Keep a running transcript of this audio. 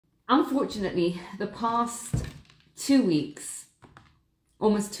Unfortunately, the past 2 weeks,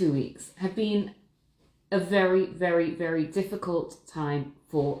 almost 2 weeks, have been a very, very, very difficult time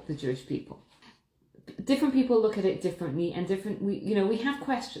for the Jewish people. Different people look at it differently, and we have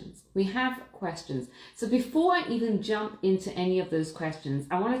questions. We have questions. So before I even jump into any of those questions,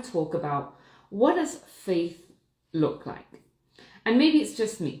 I want to talk about, what does faith look like? And maybe it's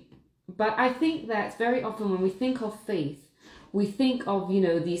just me, but I think that very often when we think of faith, we think of,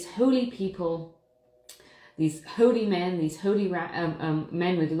 these holy people, these holy men, these holy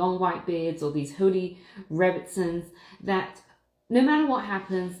men with long white beards, or these holy Rebbitzins, that no matter what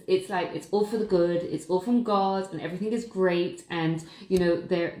happens, it's like it's all for the good, it's all from God, and everything is great, and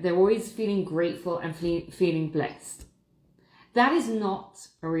they're always feeling grateful and feeling blessed. That is not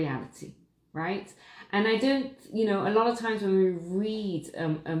a reality, right? And I don't, a lot of times when we read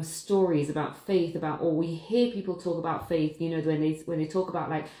stories about faith, or we hear people talk about faith, when they talk about,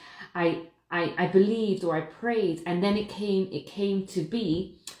 like, I believed, or I prayed, and then it came to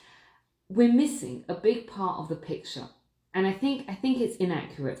be, we're missing a big part of the picture. And I think it's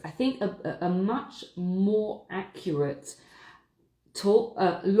inaccurate. I think a much more accurate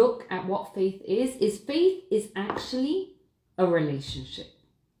look at what faith is faith is actually a relationship,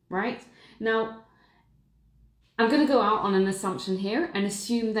 right? Now, I'm going to go out on an assumption here and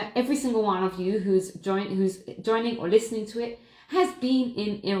assume that every single one of you who's joining or listening to it has been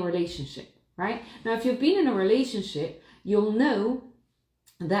in a relationship, right? Now, if you've been in a relationship, you'll know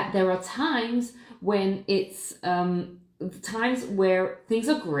that there are times when it's times where things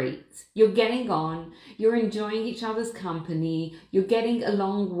are great, you're getting on, you're enjoying each other's company, you're getting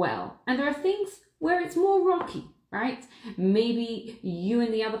along well. And there are things where it's more rocky, right? Maybe you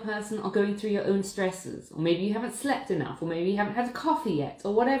and the other person are going through your own stresses, or maybe you haven't slept enough, or maybe you haven't had coffee yet,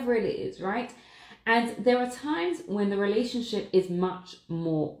 or whatever it is, right? And there are times when the relationship is much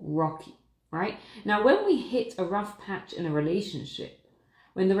more rocky, right? Now, when we hit a rough patch in a relationship,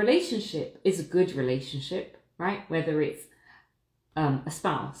 when the relationship is a good relationship, right? Whether it's a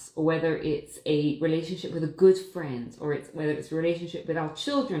spouse, or whether it's a relationship with a good friend, or whether it's a relationship with our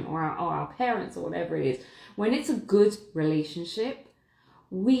children or our parents, or whatever it is. When it's a good relationship,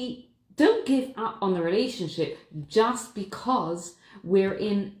 we don't give up on the relationship just because we're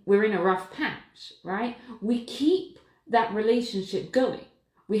in a rough patch, right? We keep that relationship going.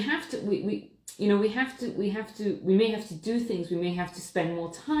 We have to, we may have to do things. We may have to spend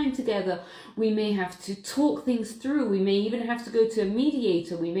more time together. We may have to talk things through. We may even have to go to a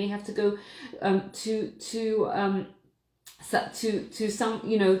mediator. We may have to go to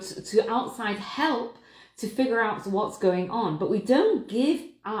outside help to figure out what's going on. But we don't give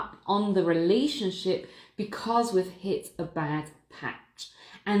up on the relationship because we've hit a bad patch.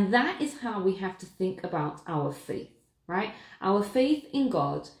 And that is how we have to think about our faith, right? Our faith in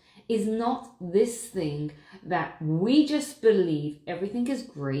God is not this thing that we just believe everything is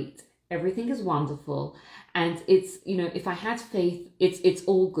great, everything is wonderful, and it's, if I had faith, it's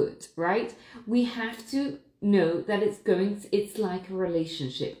all good, right? We have to know that it's like a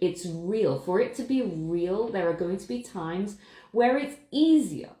relationship. It's real. For it to be real, there are going to be times where it's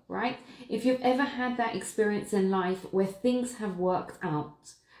easier, right? If you've ever had that experience in life where things have worked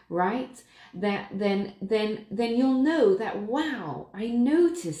out, right? Then you'll know that, wow, I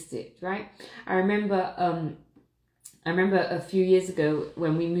noticed it, right? I remember a few years ago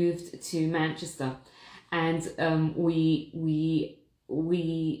when we moved to Manchester, and I'm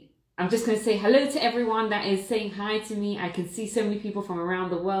just going to say hello to everyone that is saying hi to me. I can see so many people from around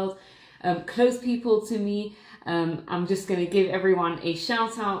the world, close people to me. I'm just going to give everyone a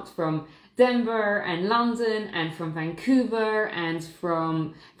shout out from Denver and London, and from Vancouver, and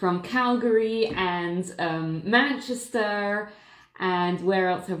from Calgary, and Manchester, and where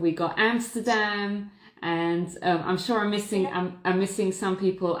else have we got? Amsterdam, and I'm sure I'm missing some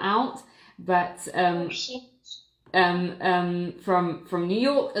people out, but from New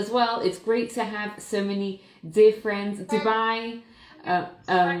York as well. It's great to have so many dear friends. Dubai.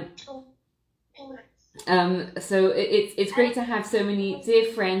 So it's great to have so many dear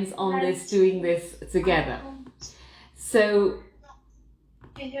friends on this, doing this together. So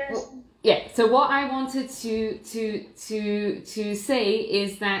yeah. So what I wanted to say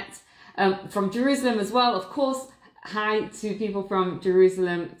is that from Jerusalem as well, of course, hi to people from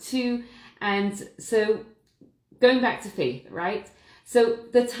Jerusalem too. And so going back to faith, right? So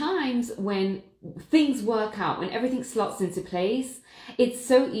the times when things work out, when everything slots into place, it's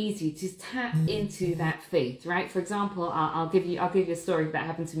so easy to tap into that faith, right? For example, I'll give you a story that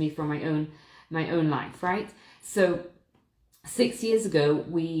happened to me from my own life, right? So 6 years ago,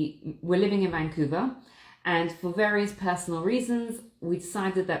 we were living in Vancouver, and for various personal reasons, we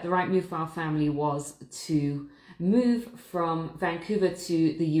decided that the right move for our family was to move from Vancouver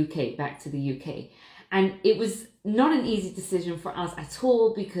to the UK, back to the UK. And it was not an easy decision for us at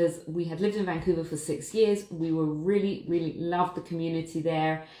all, because we had lived in Vancouver for 6 years. We were really loved the community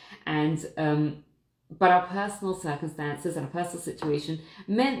there. And, but our personal circumstances and our personal situation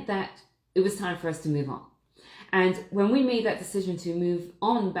meant that it was time for us to move on. And when we made that decision to move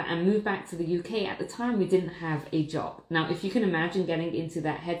on and move back to the UK, at the time we didn't have a job. Now, if you can imagine getting into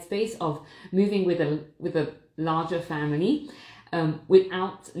that headspace of moving with a larger family,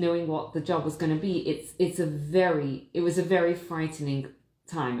 without knowing what the job was going to be, it was a very frightening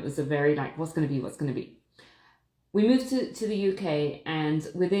time. It was a very like, what's going to be. We moved to the UK, and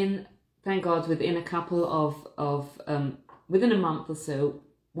thank God, within a couple of within a month or so,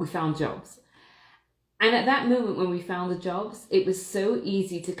 we found jobs. And at that moment when we found the jobs, it was so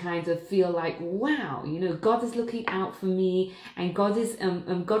easy to kind of feel like, wow, you know, God is looking out for me, and God is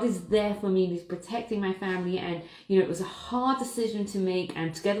there for me, and He's protecting my family. And, you know, it was a hard decision to make,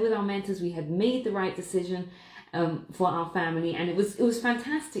 and together with our mentors, we had made the right decision for our family, and it was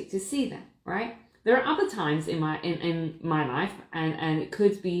fantastic to see that, right? There are other times in my life, and it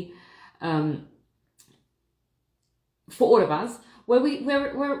could be for all of us, where we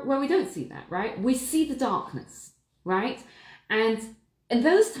don't see that, right? We see the darkness, right? And in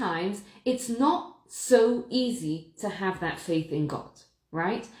those times, it's not so easy to have that faith in God,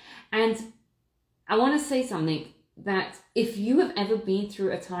 right? And I want to say something, that if you have ever been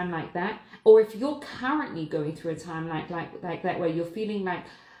through a time like that, or if you're currently going through a time like that, where you're feeling like,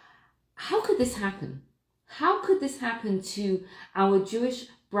 how could this happen? How could this happen to our Jewish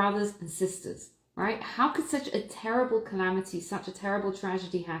brothers and sisters? Right? How could such a terrible calamity, such a terrible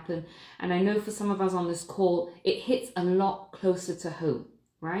tragedy happen? And I know for some of us on this call, it hits a lot closer to home,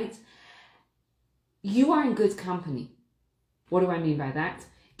 right? You are in good company. What do I mean by that?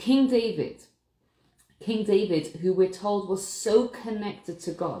 King David, who we're told was so connected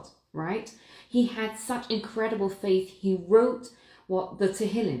to God, right? He had such incredible faith. He wrote the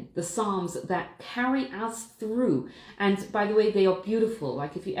Tehillim, the Psalms that carry us through. And by the way, they are beautiful.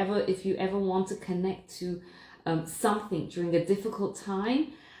 Like if you ever want to connect to something during a difficult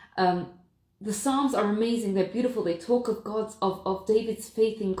time, the Psalms are amazing. They're beautiful. They talk of David's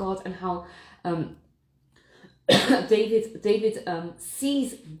faith in God, and how David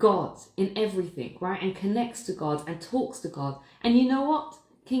sees God in everything, right? And connects to God and talks to God. And you know what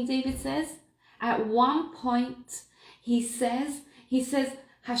King David says? At one point, he says,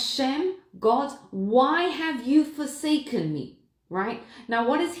 Hashem, God, why have you forsaken me? Right? Now,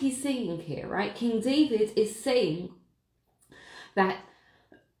 what is he saying here, right? King David is saying that,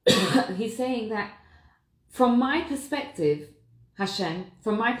 from my perspective, Hashem,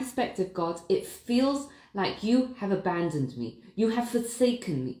 from my perspective, God, it feels like you have abandoned me. You have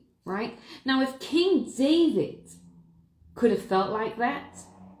forsaken me, right? Now, if King David could have felt like that,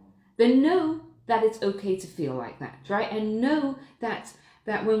 then know that it's okay to feel like that, right? And know that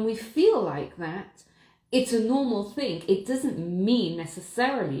when we feel like that, it's a normal thing. It doesn't mean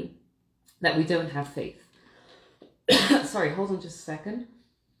necessarily that we don't have faith. Sorry, hold on just a second.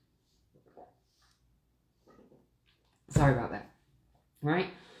 Sorry about that, right?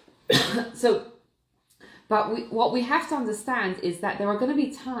 What we have to understand is that there are going to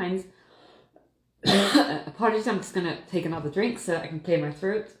be times, apologies, I'm just going to take another drink so I can clear my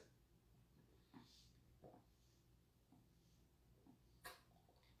throat.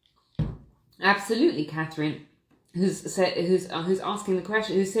 Absolutely, Catherine, who's asking the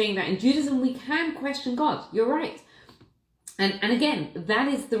question, who's saying that in Judaism we can question God. You're right, and again, that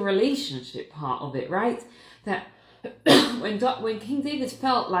is the relationship part of it, right? That when King David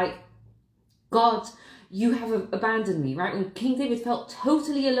felt like, God, you have abandoned me, right? When King David felt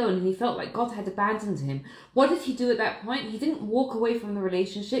totally alone and he felt like God had abandoned him, what did he do at that point? He didn't walk away from the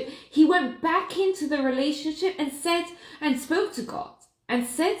relationship. He went back into the relationship and spoke to God. And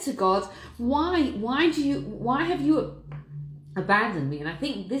said to God, why have you abandoned me? And I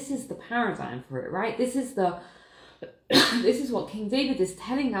think this is the paradigm for it, right? This is what King David is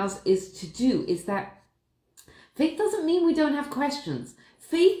telling us is to do, is that faith doesn't mean we don't have questions.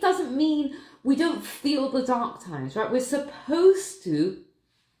 Faith doesn't mean we don't feel the dark times, right? We're supposed to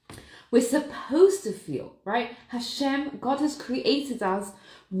feel, right? Hashem, God has created us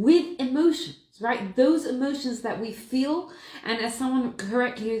with emotions, right? Those emotions that we feel. And as someone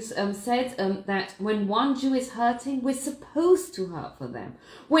correctly said, that when one Jew is hurting, we're supposed to hurt for them.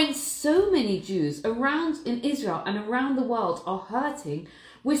 When so many Jews around in Israel and around the world are hurting,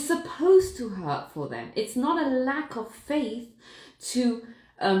 we're supposed to hurt for them. It's not a lack of faith to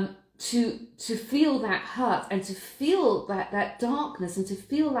to feel that hurt and to feel that darkness and to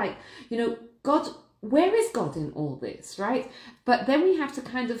feel like, you know, God, where is God in all this, right? But then we have to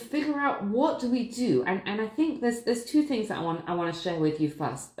kind of figure out, what do we do? And I think there's two things that I want to share with you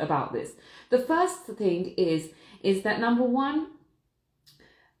first about this. The first thing is that, number one,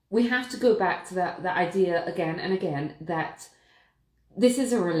 we have to go back to that idea again and again that this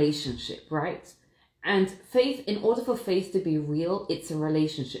is a relationship, right? And faith, in order for faith to be real, it's a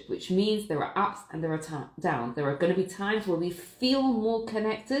relationship, which means there are ups and there are downs. There are going to be times where we feel more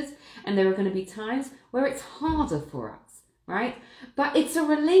connected, and there are going to be times where it's harder for us, right? But it's a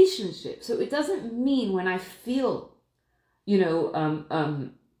relationship. So it doesn't mean when I feel, you know,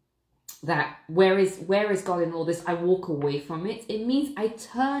 that where is God in all this, I walk away from it. It means I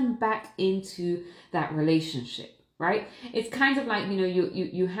turn back into that relationship. Right? It's kind of like, you know,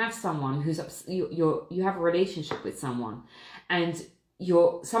 you have someone who's you have a relationship with someone, and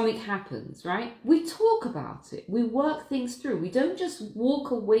something happens, right? We talk about it. We work things through. We don't just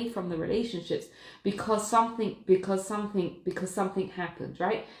walk away from the relationships because something happened,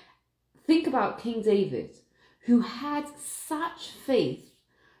 right? Think about King David, who had such faith,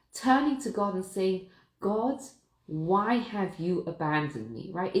 turning to God and saying, God, why have you abandoned me,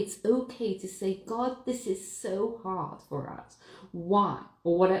 right? It's okay to say, God, this is so hard for us. Why?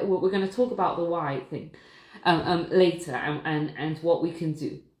 Or what? We're going to talk about the why thing later, and what we can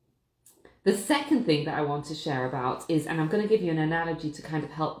do. The second thing that I want to share about is, and I'm going to give you an analogy to kind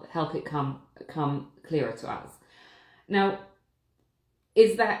of help it come clearer to us. Now,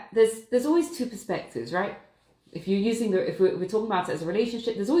 is that there's always two perspectives, right? If we're talking about it as a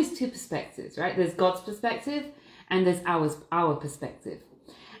relationship, there's always two perspectives, right? There's God's perspective, and there's our perspective.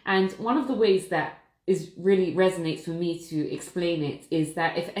 And one of the ways that really resonates for me to explain it is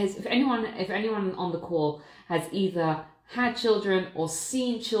that if anyone on the call has either had children or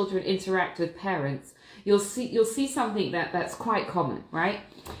seen children interact with parents, you'll see something that's quite common, right?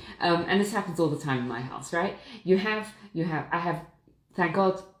 And this happens all the time in my house, right? I have, thank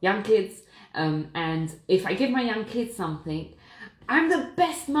God, young kids, and if I give my young kids something, I'm the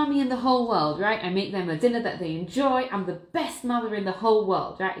best mummy in the whole world, right? I make them a dinner that they enjoy. I'm the best mother in the whole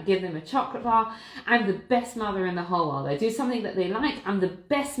world, right? I give them a chocolate bar. I'm the best mother in the whole world. I do something that they like. I'm the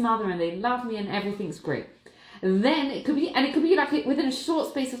best mother, and they love me, and everything's great. And then it could be like within a short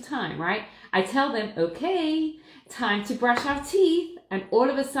space of time, right? I tell them, okay, time to brush our teeth. And all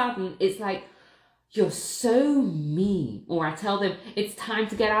of a sudden it's like, you're so mean. Or I tell them it's time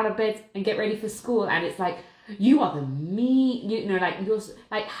to get out of bed and get ready for school. And it's like, you are the mean, you know, like you're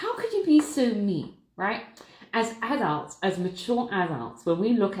like, how could you be so mean, right? As adults, as mature adults, when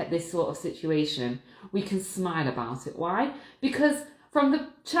we look at this sort of situation, we can smile about it. Why? Because from the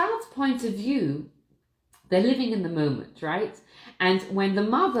child's point of view, they're living in the moment, right? And when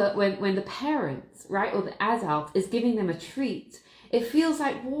the parents, right, or the adult is giving them a treat, it feels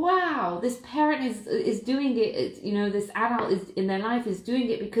like, wow, this parent is doing it, you know, this adult is in their life is doing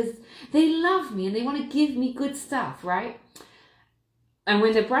it because they love me and they want to give me good stuff, right? And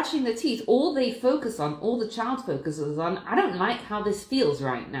when they're brushing their teeth, all the child focuses on, I don't like how this feels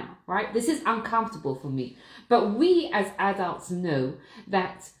right now, right? This is uncomfortable for me. But we as adults know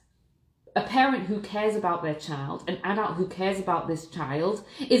that a parent who cares about their child, an adult who cares about this child,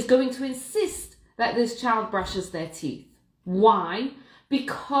 is going to insist that this child brushes their teeth. Why?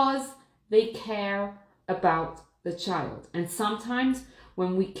 Because they care about the child. And sometimes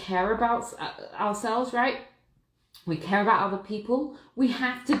when we care about ourselves, right, we care about other people, we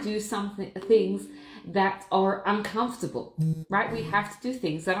have to do things that are uncomfortable, right? We have to do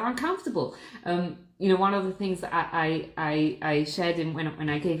things that are uncomfortable. You know, one of the things that I shared when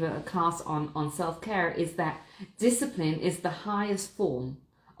I gave a class on self-care is that discipline is the highest form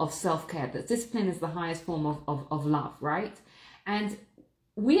of self-care. That discipline is the highest form of love, right? And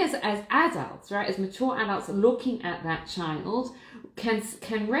we as adults, right, as mature adults looking at that child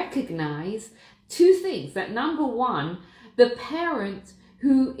can recognize two things. That number one, the parent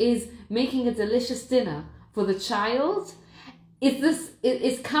who is making a delicious dinner for the child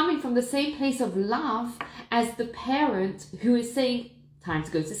is coming from the same place of love as the parent who is saying, time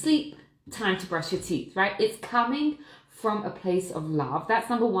to go to sleep, time to brush your teeth, right? It's coming from a place of love. That's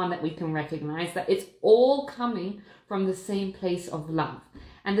number one, that we can recognize that it's all coming from the same place of love.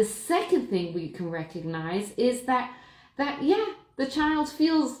 And the second thing we can recognize is that the child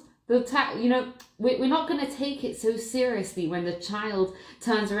feels you know, we're not going to take it so seriously when the child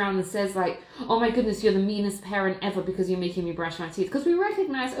turns around and says like, oh my goodness, you're the meanest parent ever because you're making me brush my teeth. Because we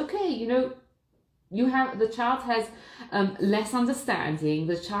recognize, okay, you know, the child has less understanding.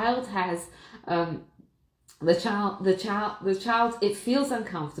 The child has the child, it feels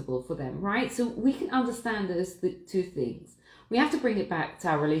uncomfortable for them, right? So we can understand those two things. We have to bring it back to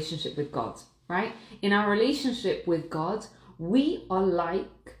our relationship with God, right? In our relationship with God, we are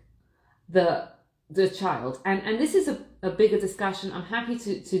like the child, and this is a bigger discussion. I'm happy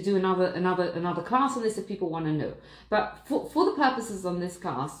to do another class on this if people want to know. But for the purposes on this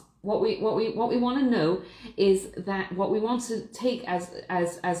class, what we want to know is that what we want to take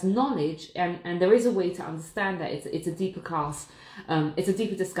as knowledge, and there is a way to understand that. It's a deeper class. It's a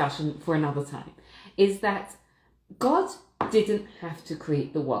deeper discussion for another time. Is that God didn't have to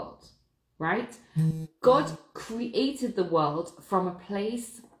create the world, right? God created the world from a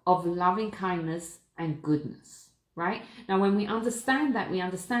place of loving kindness and goodness, right? Now, when we understand that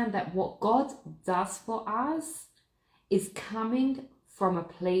what God does for us is coming from a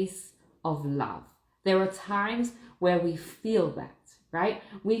place of love. There are times where we feel that, right?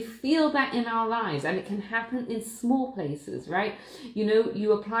 We feel that in our lives, and it can happen in small places, right? You know,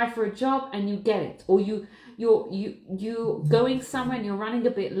 you apply for a job and you get it, or you're going somewhere and you're running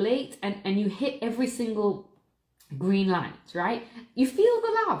a bit late and you hit every single green light, right? You feel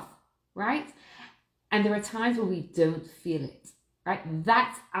the love, right? And there are times where we don't feel it, right?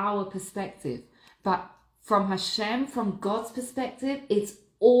 That's our perspective. But from Hashem, from God's perspective, it's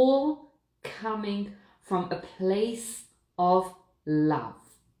all coming from a place of love,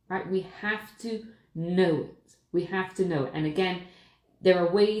 right? We have to know it. We have to know it. And again, there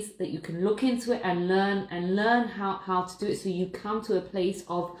are ways that you can look into it and learn how to do it, so you come to a place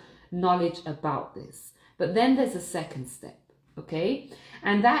of knowledge about this. But then there's a second step, okay?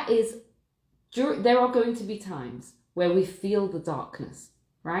 And that is, there are going to be times where we feel the darkness,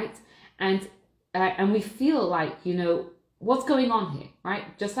 right? And we feel like, you know, what's going on here,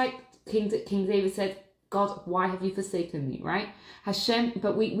 right? Just like King David said, God, why have you forsaken me, right? Hashem,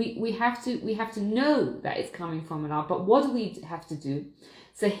 but we have to know that it's coming from Allah. But what do we have to do?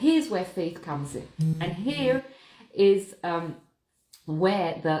 So here's where faith comes in, and here is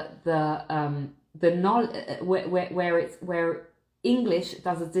where the knowledge, where English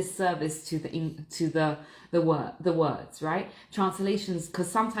does a disservice to the words, right? Translations,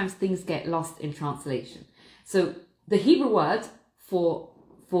 because sometimes things get lost in translation. So the Hebrew word for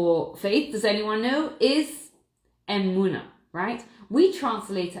faith, does anyone know, is emunah, right? We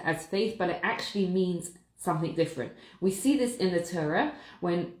translate it as faith, but it actually means something different. We see this in the Torah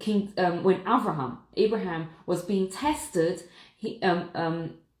when Abraham was being tested. He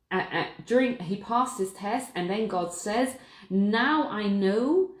passed his test, and then God says, "Now I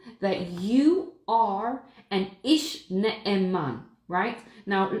know that you are an ish ne'eman," right?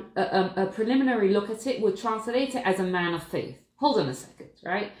 Now, a preliminary look at it would translate it as a man of faith. Hold on a second,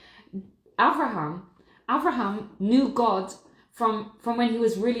 right? Abraham knew God from when he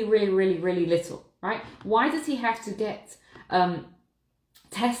was really little, right? Why does he have to get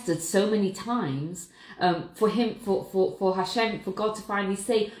tested so many times for Hashem, for God to finally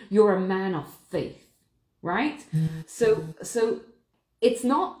say, you're a man of faith, right? So it's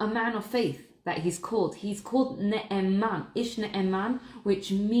not a man of faith that he's called. He's called Ne'eman, Ish Ne'eman,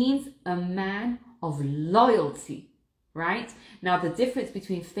 which means a man of loyalty, right? Now, the difference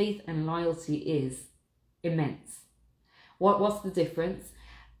between faith and loyalty is immense. What's the difference?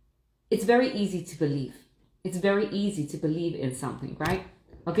 It's very easy to believe. It's very easy to believe in something, right?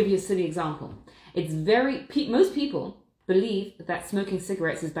 I'll give you a silly example. Most people believe that smoking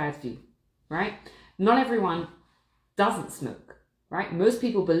cigarettes is bad for you, right? Not everyone doesn't smoke, right? Most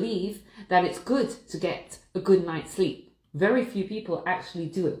people believe that it's good to get a good night's sleep. Very few people actually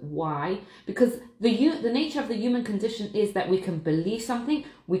do it. Why? Because the nature of the human condition is that we can believe something,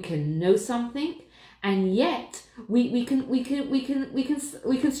 we can know something, and yet we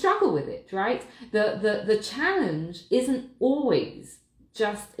can struggle with it, right? The challenge isn't always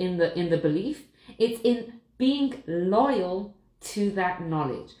just in the belief. It's in being loyal to that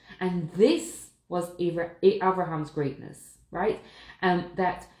knowledge. And this was Abraham's greatness, right?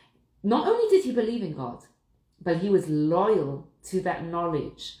 That not only did he believe in God, but he was loyal to that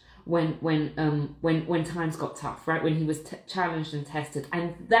knowledge when times got tough, right? When he was challenged and tested.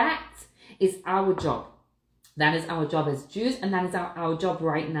 And that is our job. That is our job as Jews, and that is our job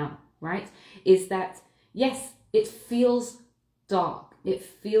right now, right? Is that, yes, it feels dark. It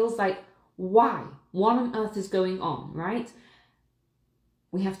feels like, why? What on earth is going on, right?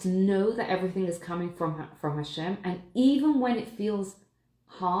 We have to know that everything is coming from Hashem, and even when it feels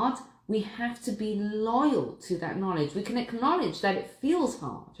hard, we have to be loyal to that knowledge. We can acknowledge that it feels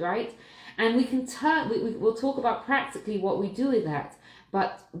hard, right? And we can we'll talk about practically what we do with that.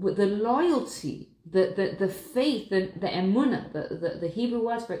 but with the loyalty, the faith, the emunah, the Hebrew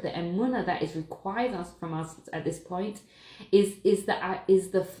word for it, the emunah that is required from us at this point is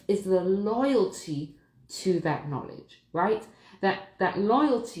the loyalty to that knowledge, right? That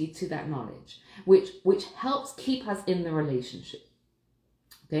loyalty to that knowledge, which helps keep us in the relationship.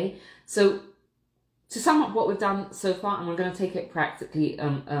 Okay, so to sum up what we've done so far, and we're going to take it practically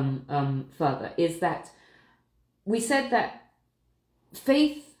further, is that we said that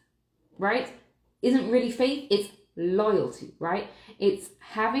faith, right, isn't really faith, it's loyalty, right? It's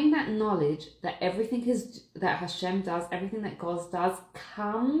having that knowledge that everything that Hashem does, everything that God does,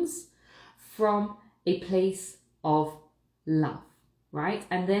 comes from a place of love, right?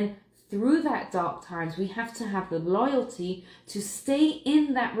 And then through that dark times, we have to have the loyalty to stay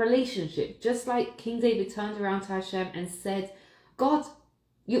in that relationship. Just like King David turned around to Hashem and said, God,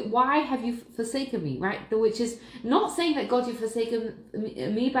 why have you forsaken me, right? Which is not saying that, God, you've forsaken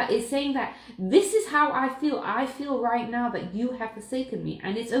me, but it's saying that this is how I feel. I feel right now that you have forsaken me.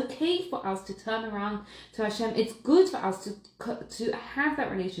 And it's okay for us to turn around to Hashem. It's good for us to have that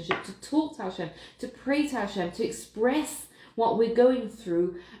relationship, to talk to Hashem, to pray to Hashem, to express what we're going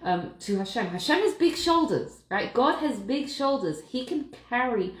through to Hashem. Hashem has big shoulders, right? God has big shoulders. He can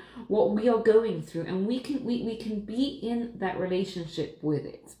carry what we are going through, and we can be in that relationship with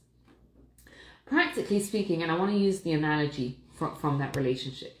it. Practically speaking, and I want to use the analogy from that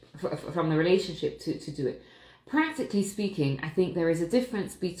relationship, from the relationship to do it. Practically speaking, I think there is a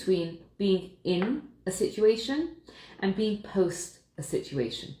difference between being in a situation and being post a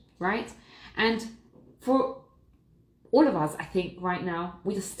situation, right? And for all of us, I think right now,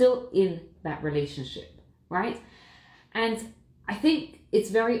 we are still in that relationship, right? And I think it's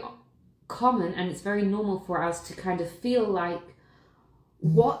very common and it's very normal for us to kind of feel like,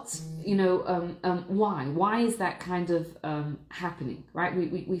 what, why is that kind of happening, right?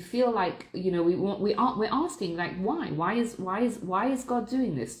 We feel like, we're asking like, why is God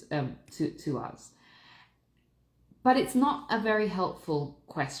doing this to us? But it's not a very helpful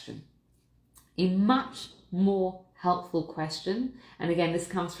question. A much more helpful question, and again, this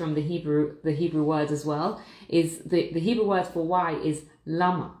comes from the Hebrew word as well, is the Hebrew word for why is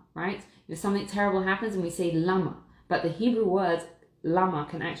lama, right? If something terrible happens and we say lama, but the Hebrew word lama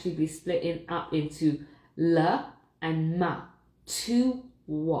can actually be split up into la and ma, to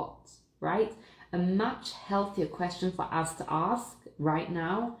what, right? A much healthier question for us to ask right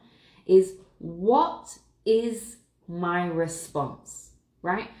now is, what is my response,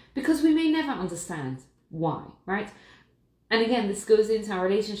 right? Because we may never understand why, right? And again, this goes into our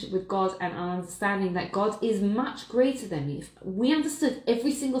relationship with God and our understanding that God is much greater than me. If we understood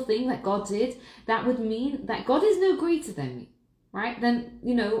every single thing that God did, that would mean that God is no greater than me, right? Then,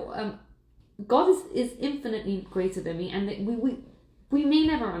 God is infinitely greater than me, and that we may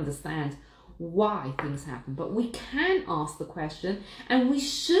never understand why things happen, but we can ask the question, and we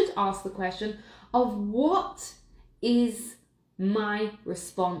should ask the question of, what is my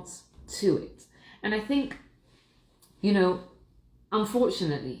response to it? And I think,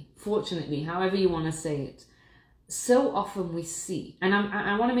 fortunately, however you want to say it, so often we see, and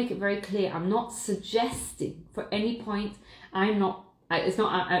I want to make it very clear, I'm not suggesting for any point, it's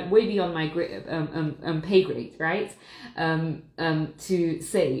not way beyond my pay grade, right, to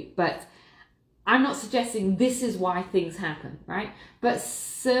say, but I'm not suggesting this is why things happen, right? But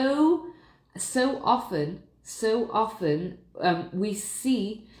so often, we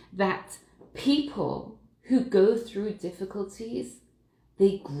see that people who go through difficulties,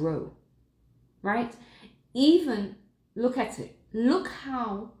 they grow, right? Even look at it. Look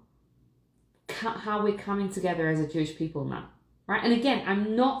how we're coming together as a Jewish people now, right? And again,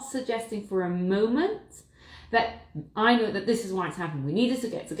 I'm not suggesting for a moment that I know that this is why it's happening. We needed to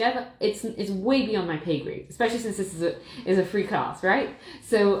get together. It's way beyond my pay grade, especially since this is a free class, right?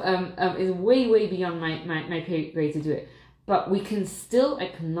 So it's way beyond my pay grade to do it. But we can still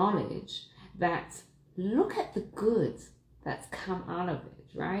acknowledge that, look at the good that's come out of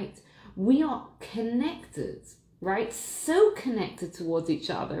it, right? We are connected, right? So connected towards each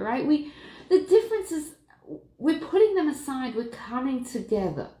other, right? The difference is, we're putting them aside, we're coming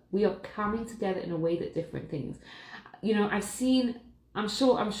together. We are coming together in a way that different things. I'm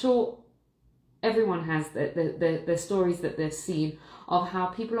sure everyone has the stories that they've seen of how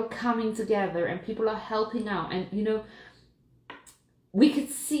people are coming together and people are helping out, and we could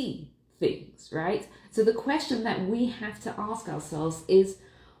see things, right? So the question that we have to ask ourselves is,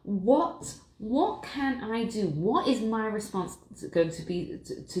 what can I do? What is my response going to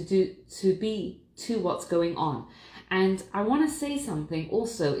be to what's going on? And I want to say something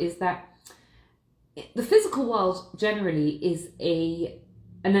also, is that the physical world generally is a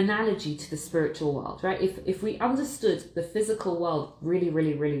an analogy to the spiritual world, right? If we understood the physical world really,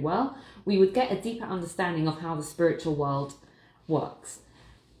 really, really well, we would get a deeper understanding of how the spiritual world works.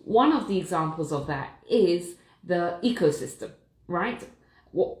 One of the examples of that is the ecosystem, right?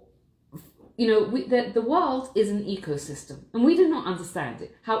 The world is an ecosystem and we do not understand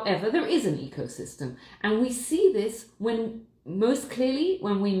it. However, there is an ecosystem, and we see this most clearly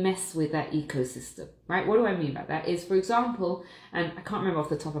when we mess with that ecosystem, right? What do I mean by that is, for example, and I can't remember off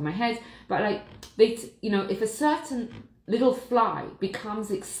the top of my head, but like if a certain little fly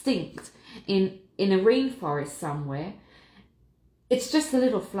becomes extinct in a rainforest somewhere, it's just a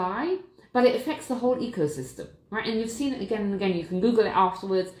little fly, but it affects the whole ecosystem, right? And you've seen it again and again. You can Google it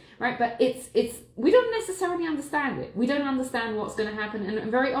afterwards, right? But we don't necessarily understand it. We don't understand what's going to happen, and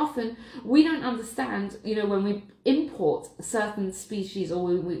very often we don't understand. When we import certain species or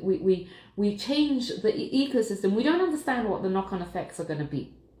we change the ecosystem, we don't understand what the knock-on effects are going to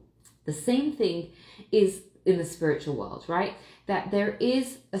be. The same thing is in the spiritual world, right? That there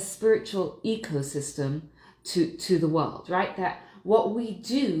is a spiritual ecosystem to the world, right? That what we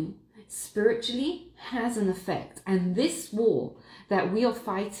do spiritually has an effect. And this war that we are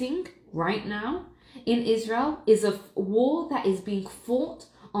fighting right now in Israel is a war that is being fought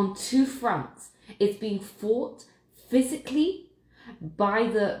on two fronts. It's being fought physically by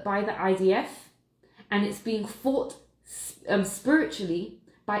the IDF, and it's being fought spiritually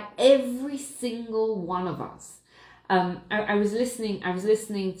by every single one of us. I was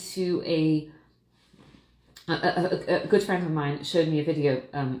listening to a good friend of mine showed me a video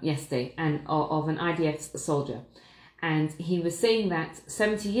yesterday and of an IDF soldier, and he was saying that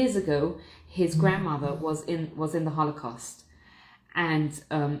 70 years ago his grandmother was in the Holocaust, and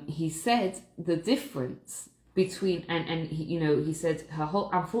he said the difference between he said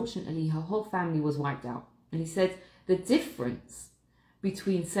unfortunately her whole family was wiped out, and he said the difference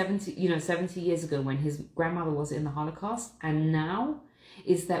between 70 years ago when his grandmother was in the Holocaust and now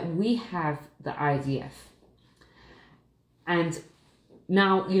is that we have the IDF. And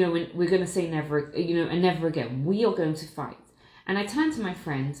now, when we're going to say never, and never again, we are going to fight. And I turned to my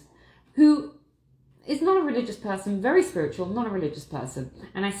friend, who is not a religious person, very spiritual, not a religious person.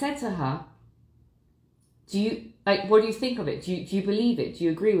 And I said to her, what do you think of it? Do you believe it? Do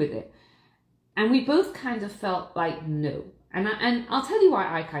you agree with it? And we both kind of felt like no. And I'll tell you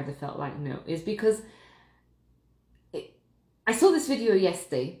why I kind of felt like no, is because I saw this video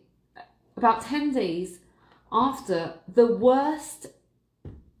yesterday, about 10 days after the worst,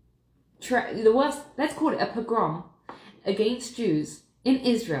 let's call it a pogrom against Jews in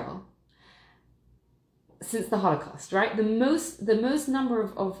Israel since the Holocaust, right? The most number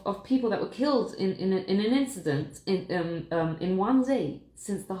of people that were killed in an incident in one day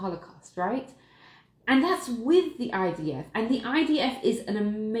since the Holocaust, right? And that's with the IDF. And the IDF is an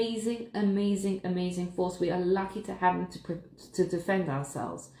amazing, amazing, amazing force. We are lucky to have them to defend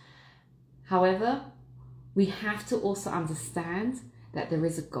ourselves. However, we have to also understand that there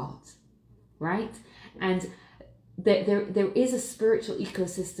is a God, right? And there is a spiritual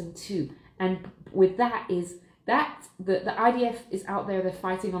ecosystem too. And with that is that the IDF is out there, they're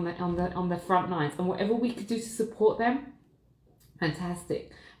fighting on the front lines, and whatever we could do to support them,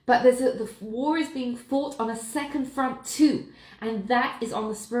 fantastic. But the war is being fought on a second front too, and that is on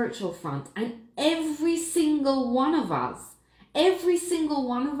the spiritual front. And every single one of us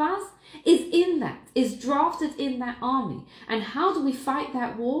is in that, is drafted in that army. And how do we fight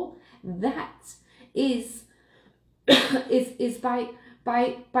that war? That is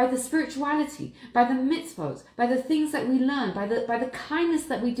by the spirituality, by the mitzvot, by the things that we learn, by the kindness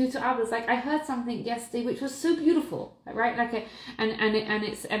that we do to others. Like I heard something yesterday which was so beautiful, right? And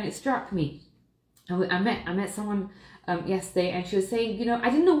it struck me. I met someone yesterday, and she was saying, I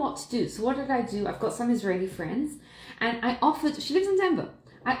didn't know what to do. So what did I do? I've got some Israeli friends, and I offered. She lives in Denver.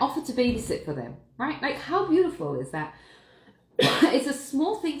 I offered to babysit for them, right? Like how beautiful is that? It's a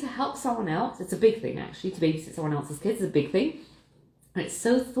small thing to help someone else. It's a big thing actually to babysit someone else's kids. It's a big thing. And it's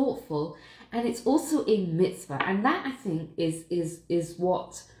so thoughtful, and it's also a mitzvah. And that, I think, is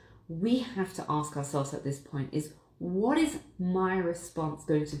what we have to ask ourselves at this point, is what is my response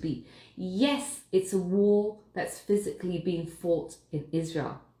going to be? Yes, it's a war that's physically being fought in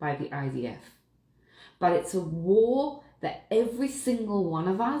Israel by the IDF, but it's a war that every single one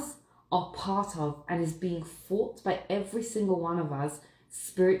of us are part of, and is being fought by every single one of us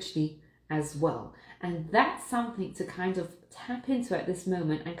spiritually as well. And that's something to kind of tap into at this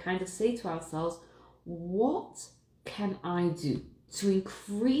moment and kind of say to ourselves, what can I do to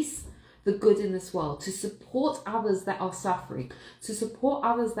increase the good in this world, to support others that are suffering, to support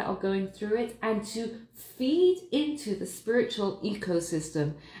others that are going through it, and to feed into the spiritual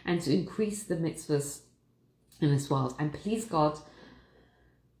ecosystem and to increase the mitzvahs in this world. And please God,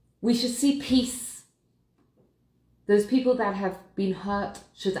 we should see peace. Those people that have been hurt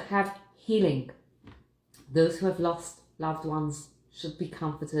should have healing. Those who have lost loved ones should be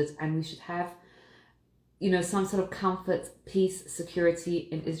comforted, and we should have, you know, some sort of comfort, peace, security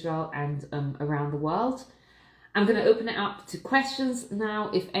in Israel and around the world. I'm going to open it up to questions now.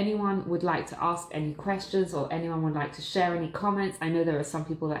 If anyone would like to ask any questions or anyone would like to share any comments, I know there are some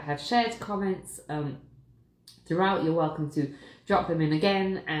people that have shared comments throughout. You're welcome to drop them in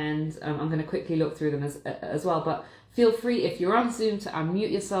again, and I'm going to quickly look through them as well. But feel free, if you're on Zoom, to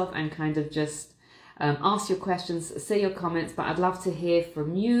unmute yourself and kind of just ask your questions, say your comments. But I'd love to hear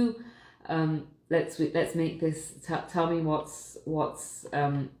from you. Let's make this. Tell me what's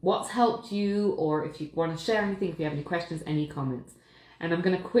helped you, or if you want to share anything, if you have any questions, any comments. And I'm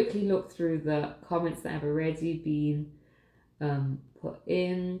going to quickly look through the comments that have already been put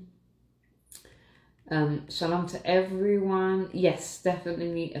in. Shalom to everyone. Yes,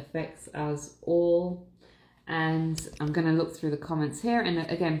 definitely affects us all. And I'm going to look through the comments here. And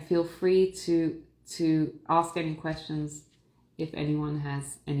again, feel free to ask any questions if anyone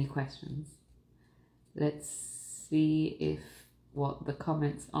has any questions. Let's see if what the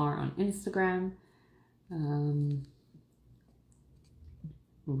comments are on Instagram.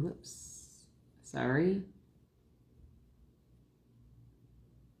 Whoops, sorry.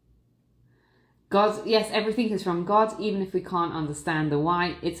 God, yes, everything is from God, even if we can't understand the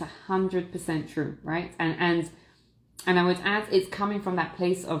why. It's 100% true, right? And I would add, it's coming from that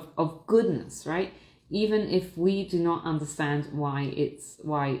place of goodness, right? Even if we do not understand why it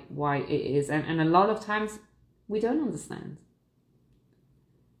is, and a lot of times we don't understand.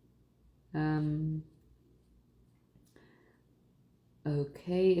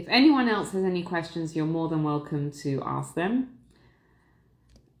 Okay, if anyone else has any questions, you're more than welcome to ask them.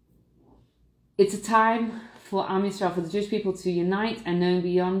 It's a time for Am Yisrael, for the Jewish people, to unite and know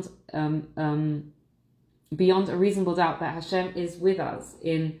beyond a reasonable doubt that Hashem is with us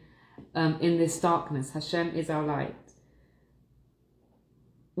in this darkness. Hashem is our light.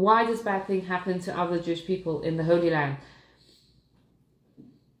 Why does bad thing happen to other Jewish people in the Holy Land?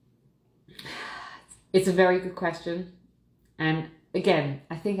 It's a very good question. And again,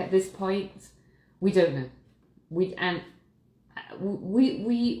 I think at this point, we don't know. We're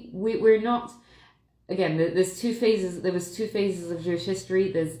not. Again, there's two phases. There was two phases of Jewish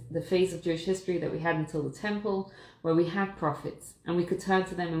history. There's the phase of Jewish history that we had until the temple, where we had prophets, and we could turn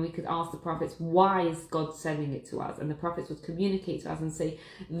to them and we could ask the prophets, why is God sending it to us? And the prophets would communicate to us and say,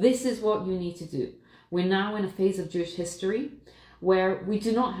 this is what you need to do. We're now in a phase of Jewish history where we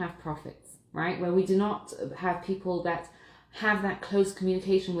do not have prophets, right? Where we do not have people that have that close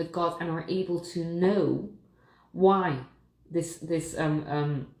communication with God and are able to know why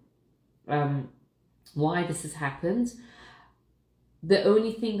why this has happened. The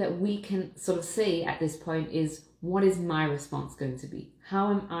only thing that we can sort of say at this point is, what is my response going to be?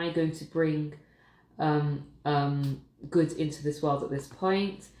 How am I going to bring good into this world at this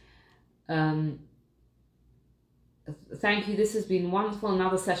point? Thank you. This has been wonderful.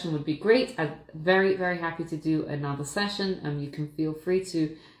 Another session would be great. I'm very, very happy to do another session. You can feel free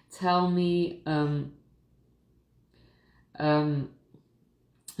to tell me.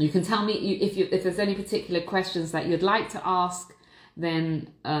 You can tell me if there's any particular questions that you'd like to ask.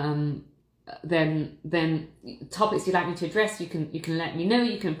 Then topics you'd like me to address, you can let me know.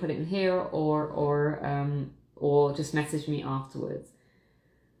 You can put it in here, or just message me afterwards.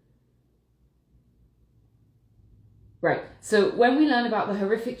 Right. So when we learn about the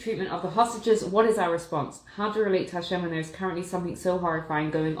horrific treatment of the hostages, what is our response? How to relate to Hashem when there's currently something so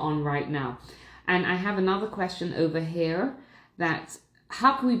horrifying going on right now? And I have another question over here. That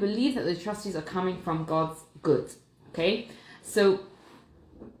how can we believe that the atrocities are coming from God's good? Okay. So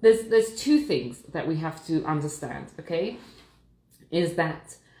there's two things that we have to understand, okay? Is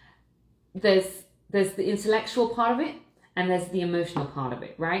that there's the intellectual part of it and there's the emotional part of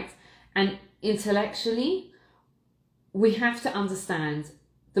it, right? And intellectually, we have to understand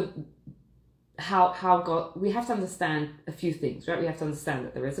how God, we have to understand a few things, right? We have to understand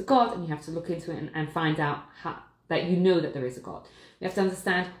that there is a God, and you have to look into it and find out that you know that there is a God. We have to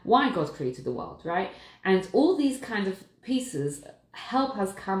understand why God created the world, right? And all these kind of pieces help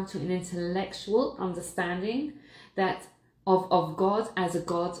us come to an intellectual understanding that of God as a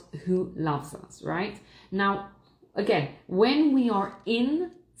God who loves us, right? Now, again, when we are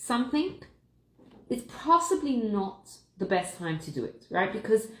in something, it's possibly not the best time to do it, right?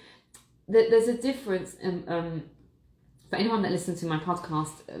 Because there's a difference. For anyone that listened to my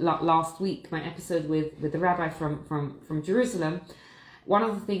podcast last week, my episode with the rabbi from Jerusalem, one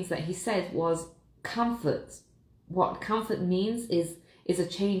of the things that he said was comfort. What comfort means is a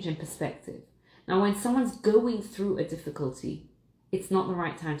change in perspective. Now, when someone's going through a difficulty, it's not the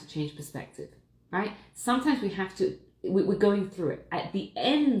right time to change perspective, right? Sometimes we're going through it. At the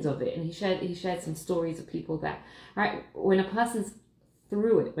end of it, and he shared some stories of people that, right, when a person's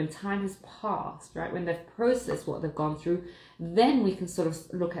through it, when time has passed, right, when they've processed what they've gone through, then we can sort of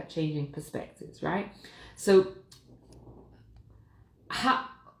look at changing perspectives, right? So how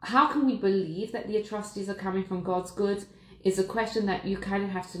can we believe that the atrocities are coming from God's good is a question that you kind of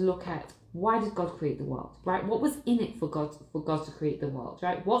have to look at. Why did God create the world, right? What was in it for God to create the world,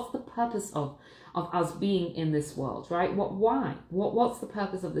 right? What's the purpose of us being in this world, right? What's the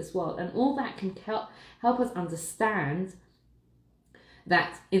purpose of this world? And all that can help us understand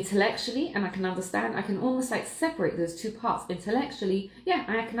that intellectually, and I can almost like separate those two parts. Intellectually, yeah,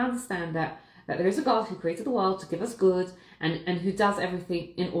 I can understand that there is a God who created the world to give us good and who does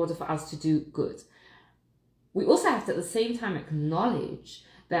everything in order for us to do good. We also have to at the same time acknowledge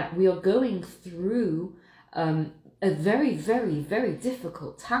that we are going through a very, very, very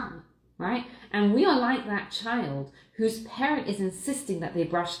difficult time, right? And we are like that child whose parent is insisting that they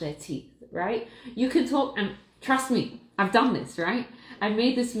brush their teeth, right? You can talk, and trust me, I've done this, right? I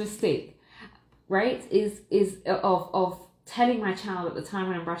made this mistake, right? Is of telling my child at the time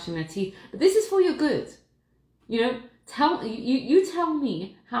when I'm brushing their teeth, but this is for your good. You know, you tell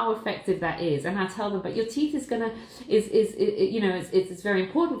me how effective that is, and I tell them, but your teeth is it's very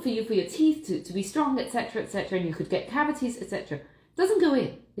important for your teeth to be strong, etc., etc., and you could get cavities, etc. It doesn't go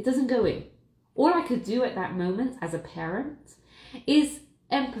in. It doesn't go in. All I could do at that moment as a parent is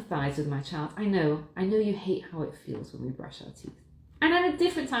empathize with my child. I know you hate how it feels when we brush our teeth. And at a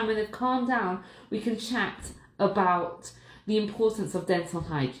different time, when they've calmed down, we can chat about the importance of dental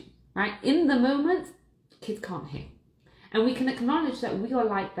hygiene, right? In the moment, kids can't hear. And we can acknowledge that we are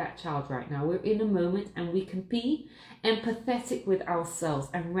like that child right now. We're in a moment and we can be empathetic with ourselves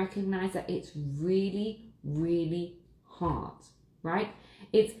and recognize that it's really, really hard, right?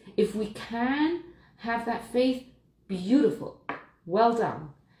 If we can have that faith, beautiful, well done.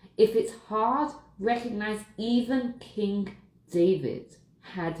 If it's hard, recognize even King David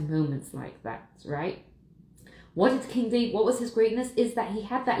had moments like that, right? What was his greatness? Is that he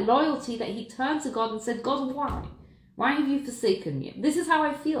had that loyalty, that he turned to God and said, God, why? Why have you forsaken me? This is how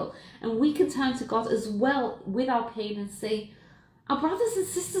I feel. And we can turn to God as well with our pain and say, our brothers and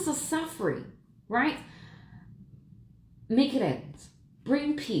sisters are suffering, right? Make it end.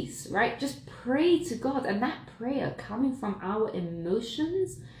 Bring peace, right? Just pray to God. And that prayer coming from our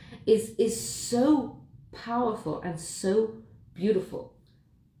emotions is so powerful and so beautiful.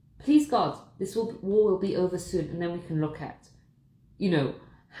 Please God, this war will be over soon, and then we can look at,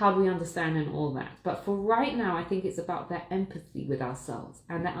 how do we understand and all that. But for right now, I think it's about that empathy with ourselves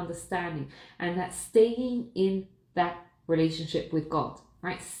and that understanding and that staying in that relationship with God,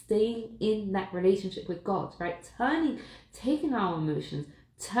 right? Staying in that relationship with God, right? Taking our emotions,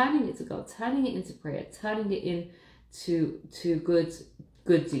 turning it to God, turning it into prayer, turning it into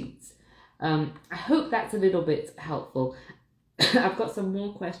good deeds. I hope that's a little bit helpful. I've got some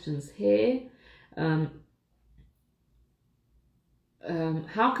more questions here.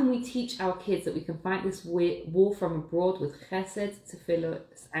 How can we teach our kids that we can fight this war from abroad with chesed, tefillah,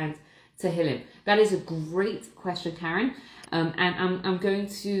 and tehillim? That is a great question, Karen. And I'm going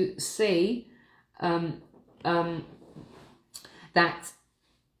to say that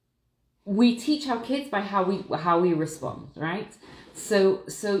we teach our kids by how we respond, right? So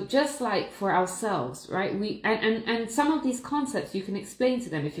just like for ourselves, right? And some of these concepts you can explain to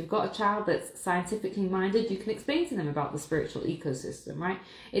them. If you've got a child that's scientifically minded, you can explain to them about the spiritual ecosystem, right?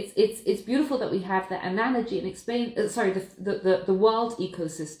 It's beautiful that we have that analogy and explain the world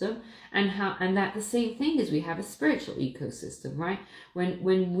ecosystem and that the same thing is we have a spiritual ecosystem, right?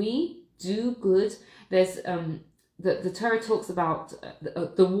 When we do good, there's the Torah talks about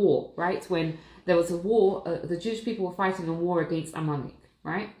the war, right? When there was a war, the Jewish people were fighting a war against Amalek,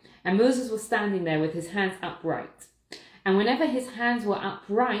 right? And Moses was standing there with his hands upright. And whenever his hands were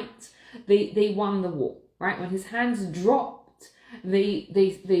upright, they won the war, right? When his hands dropped,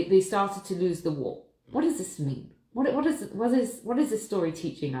 they started to lose the war. What does this mean? What is this story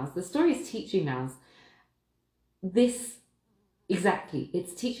teaching us? The story is teaching us this exactly.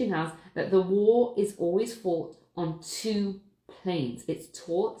 It's teaching us that the war is always fought on two planes. It's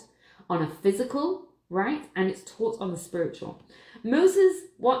taught on a physical, right? And it's taught on the spiritual. Moses,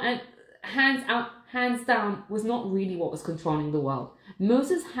 hands out, hands down, was not really what was controlling the world.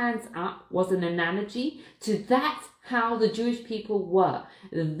 Moses' hands up was an analogy to that how the Jewish people were.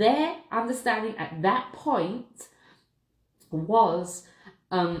 Their understanding at that point was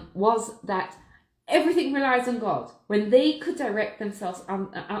that everything relies on God. When they could direct themselves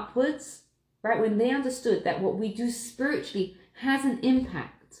upwards, right? When they understood that what we do spiritually has an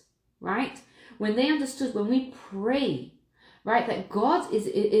impact, right? When they understood when we pray, right, that God is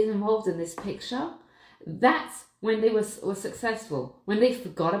involved in this picture, that's when they were successful. When they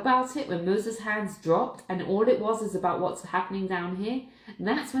forgot about it, when Moses' hands dropped and all it was is about what's happening down here,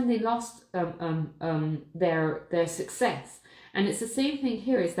 that's when they lost their success. And it's the same thing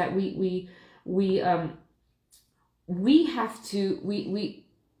here, is that we have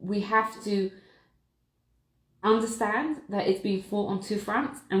to understand that it's being fought on two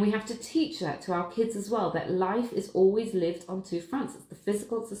fronts, and we have to teach that to our kids as well, that life is always lived on two fronts. It's the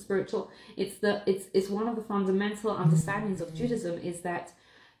physical, it's the spiritual. It's one of the fundamental understandings of Judaism, is that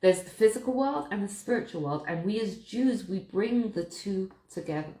there's the physical world and the spiritual world, and we as Jews, we bring the two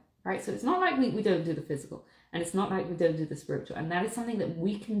together, right? So it's not like we don't do the physical, and it's not like we don't do the spiritual, and that is something that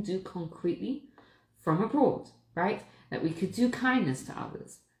we can do concretely from abroad, right? That we could do kindness to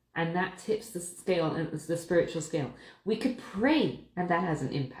others, and that tips the scale, the spiritual scale. We could pray, and that has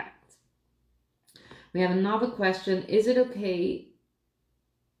an impact. We have another question. Is it okay?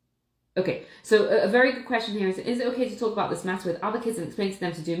 Okay, so a very good question here is it okay to talk about this matter with other kids and explain to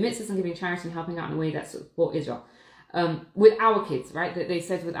them to do mitzvahs and giving charity and helping out in a way that support Israel? With our kids, right? That they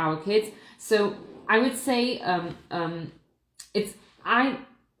said with our kids. So I would say I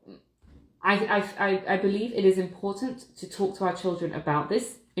believe it is important to talk to our children about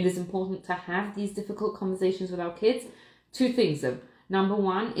this. It is important to have these difficult conversations with our kids. Two things though. Number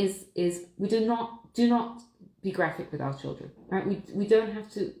one is we do not be graphic with our children, right? We don't have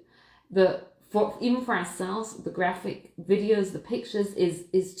to, even for ourselves, the graphic videos, the pictures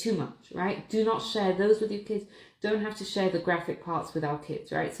is too much, right? Do not share those with your kids. Don't have to share the graphic parts with our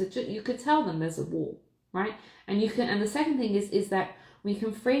kids, right? So you could tell them there's a war, right? And the second thing is that we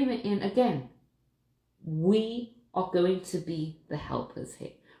can frame it in, again, we are going to be the helpers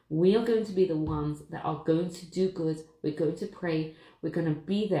here. We are going to be the ones that are going to do good. We're going to pray. We're going to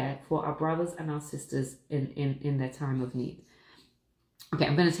be there for our brothers and our sisters in their time of need. Okay,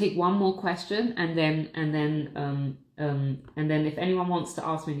 I'm going to take one more question, and then if anyone wants to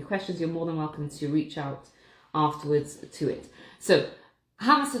ask me any questions, you're more than welcome to reach out afterwards to it. So,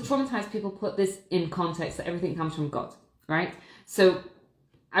 how must the traumatized people put this in context that everything comes from God, right? So,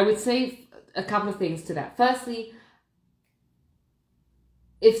 I would say a couple of things to that. Firstly,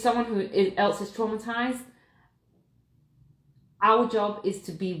 if someone else is traumatized, our job is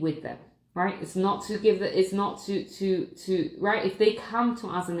to be with them, right? It's not to give the, it's not to right? If they come to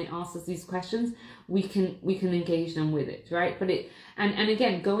us and they ask us these questions, we can engage them with it, right? But and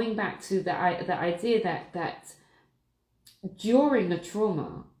again, going back to the idea that during the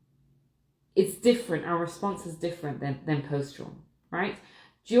trauma, it's different. Our response is different than post-trauma, right?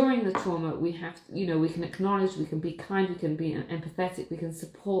 During the trauma, we have, we can acknowledge, we can be kind, we can be empathetic, we can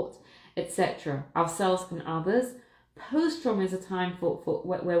support, etc., ourselves and others. Post-trauma is a time for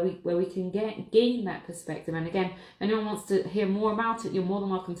where we can gain that perspective. And again, if anyone wants to hear more about it, you're more than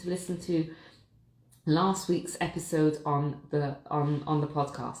welcome to listen to last week's episode on the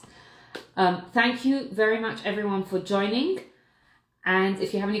podcast. Thank you very much, everyone, for joining. And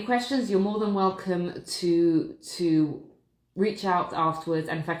if you have any questions, you're more than welcome to reach out afterwards.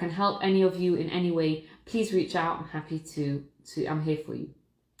 And if I can help any of you in any way, please reach out. I'm happy to. I'm here for you.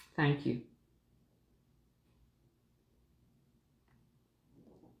 Thank you.